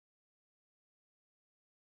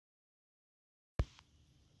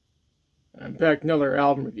I'm back with another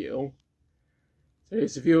album review.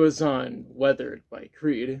 Today's review is on Weathered by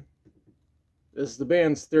Creed. This is the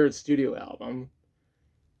band's third studio album,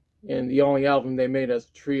 and the only album they made as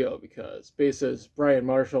a trio because bassist Brian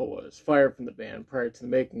Marshall was fired from the band prior to the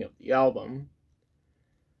making of the album.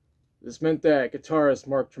 This meant that guitarist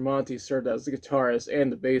Mark Tremonti served as the guitarist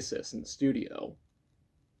and the bassist in the studio.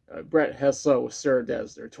 Brett Heslow served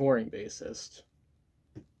as their touring bassist.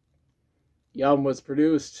 The album was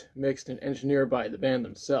produced, mixed, and engineered by the band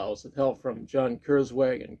themselves with help from John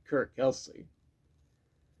Kurzweig and Kurt Kelsey.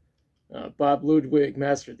 Bob Ludwig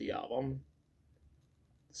mastered the album.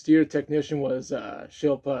 The studio technician was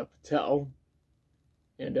Shilpa Patel,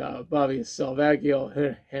 and Bobby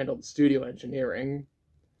Salvaggio handled studio engineering.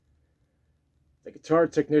 The guitar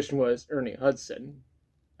technician was Ernie Hudson,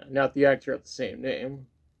 not the actor of the same name.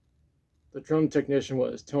 The drum technician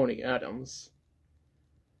was Tony Adams.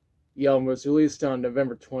 The album was released on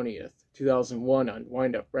November 20th, 2001 on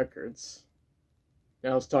Wind Up Records.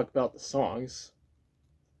 Now let's talk about the songs.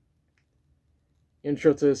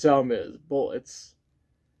 Intro to this album is Bullets,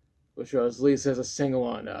 which was released as a single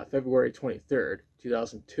on February 23rd,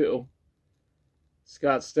 2002.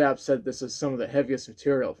 Scott Stapp said this is some of the heaviest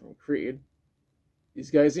material from Creed.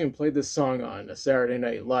 These guys even played this song on a Saturday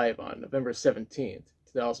Night Live on November 17th,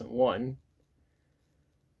 2001.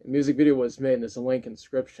 The music video was made as a link in the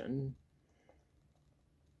description.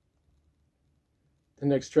 The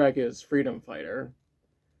next track is Freedom Fighter.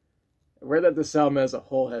 I read that this album as a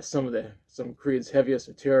whole has some Creed's heaviest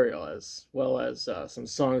material, as well as some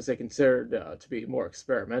songs they considered to be more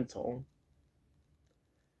experimental.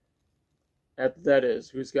 After that is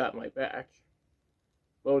Who's Got My Back.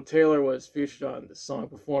 Bo Taylor was featured on the song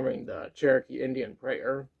performing the Cherokee Indian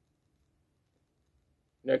Prayer.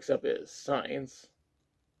 Next up is Signs.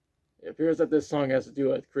 It appears that this song has to do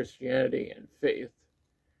with Christianity and faith,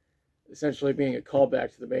 essentially being a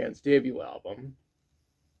callback to the band's debut album.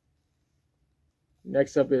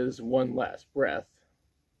 Next up is One Last Breath,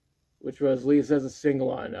 which was released as a single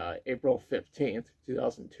on April 15th,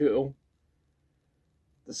 2002.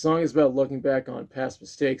 The song is about looking back on past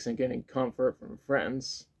mistakes and getting comfort from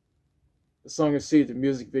friends. The song received a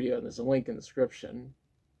music video, and there's a link in the description.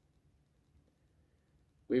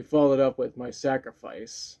 We followed up with My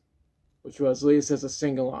Sacrifice, which was released as a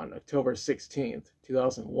single on October 16th,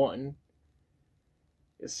 2001.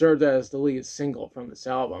 It served as the lead single from this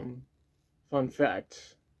album. Fun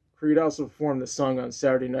fact, Creed also performed the song on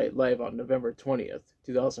Saturday Night Live on November 20th,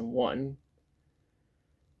 2001.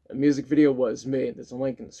 A music video was made, there's a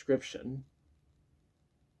link in the description.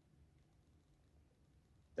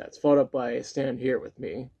 That's followed up by Stand Here With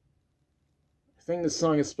Me. I think this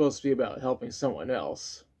song is supposed to be about helping someone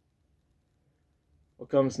else. What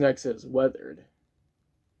comes next is Weathered,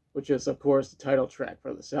 which is, of course, the title track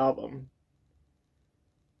for this album.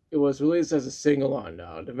 It was released as a single on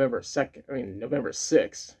November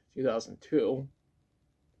 6th, 2002.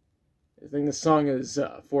 I think the song is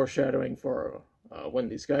foreshadowing for when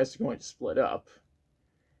these guys are going to split up,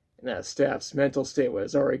 and that Staff's mental state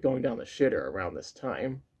was already going down the shitter around this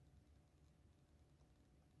time.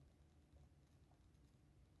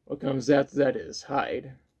 What comes after that is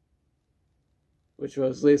Hide, which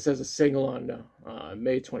was released as a single on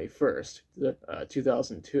May 21st,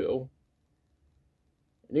 2002.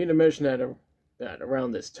 I need to mention that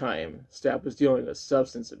around this time, Stapp was dealing with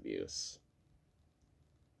substance abuse.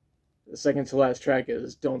 The second to last track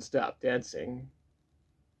is Don't Stop Dancing,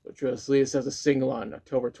 which was released as a single on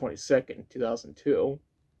October 22nd, 2002.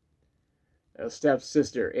 Stapp's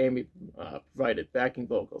sister, Amy, provided backing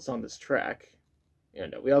vocals on this track.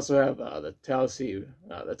 And we also have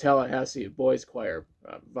the Tallahassee Boys Choir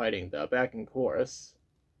providing the backing chorus.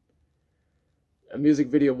 A music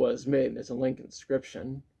video was made, and there's a link in the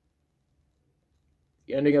description.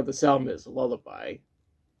 The ending of this album is Lullaby.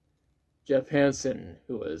 Jeff Hansen,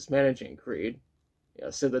 who was managing Creed,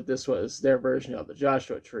 said that this was their version of the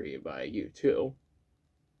Joshua Tree by U2.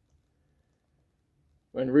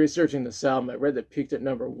 When researching this album, I read that it peaked at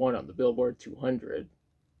number 1 on the Billboard 200.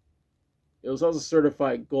 It was also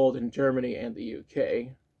certified gold in Germany and the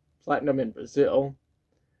UK, platinum in Brazil,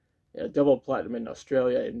 double platinum in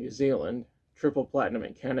Australia and New Zealand, triple platinum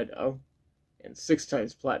in Canada, and 6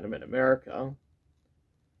 times platinum in America.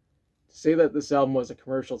 To say that this album was a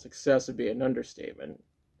commercial success would be an understatement.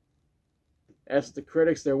 As for the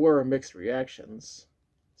critics, there were mixed reactions.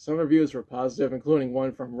 Some reviews were positive, including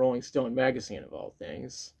one from Rolling Stone magazine of all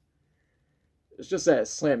things. It's just that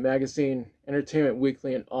Slant Magazine, Entertainment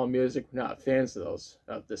Weekly, and AllMusic were not fans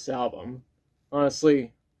of this album.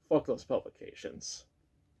 Honestly, fuck those publications.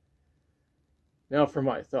 Now for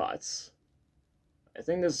my thoughts. I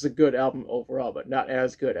think this is a good album overall, but not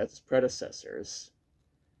as good as its predecessors.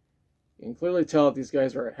 You can clearly tell that these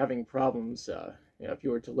guys are having problems, if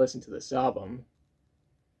you were to listen to this album.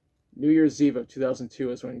 New Year's Eve of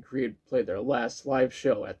 2002 is when Creed played their last live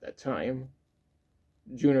show at that time.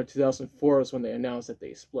 June of 2004 is when they announced that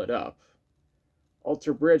they split up.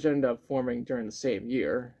 Alter Bridge ended up forming during the same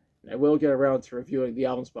year, and I will get around to reviewing the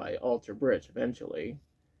albums by Alter Bridge eventually.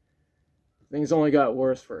 Things only got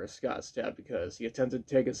worse for Scott Stapp because he attempted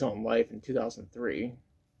to take his own life in 2003.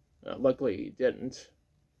 Luckily, he didn't.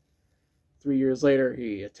 3 years later,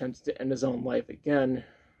 he attempted to end his own life again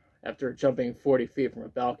after jumping 40 feet from a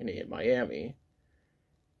balcony in Miami.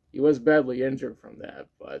 He was badly injured from that,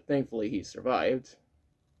 but thankfully he survived.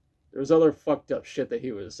 There was other fucked up shit that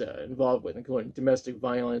he was involved with, including domestic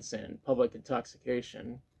violence and public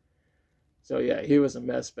intoxication. So yeah, he was a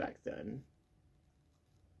mess back then.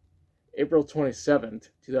 April 27th,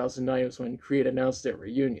 2009 was when Creed announced their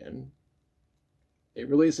reunion. They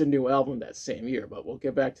released a new album that same year, but we'll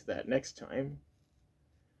get back to that next time.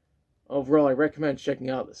 Overall, I recommend checking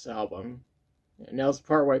out this album. And now's the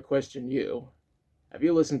part where I question you. Have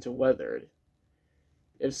you listened to Weathered?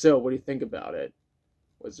 If so, what do you think about it?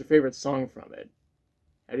 What's your favorite song from it?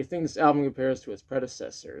 How do you think this album compares to its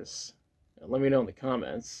predecessors? And let me know in the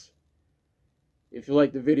comments. If you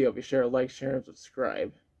liked the video, be sure to like, share, and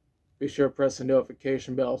subscribe. Be sure to press the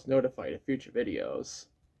notification bell to notify you of future videos.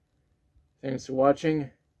 Thanks for watching,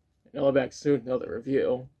 and I'll be back soon with another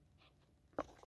review.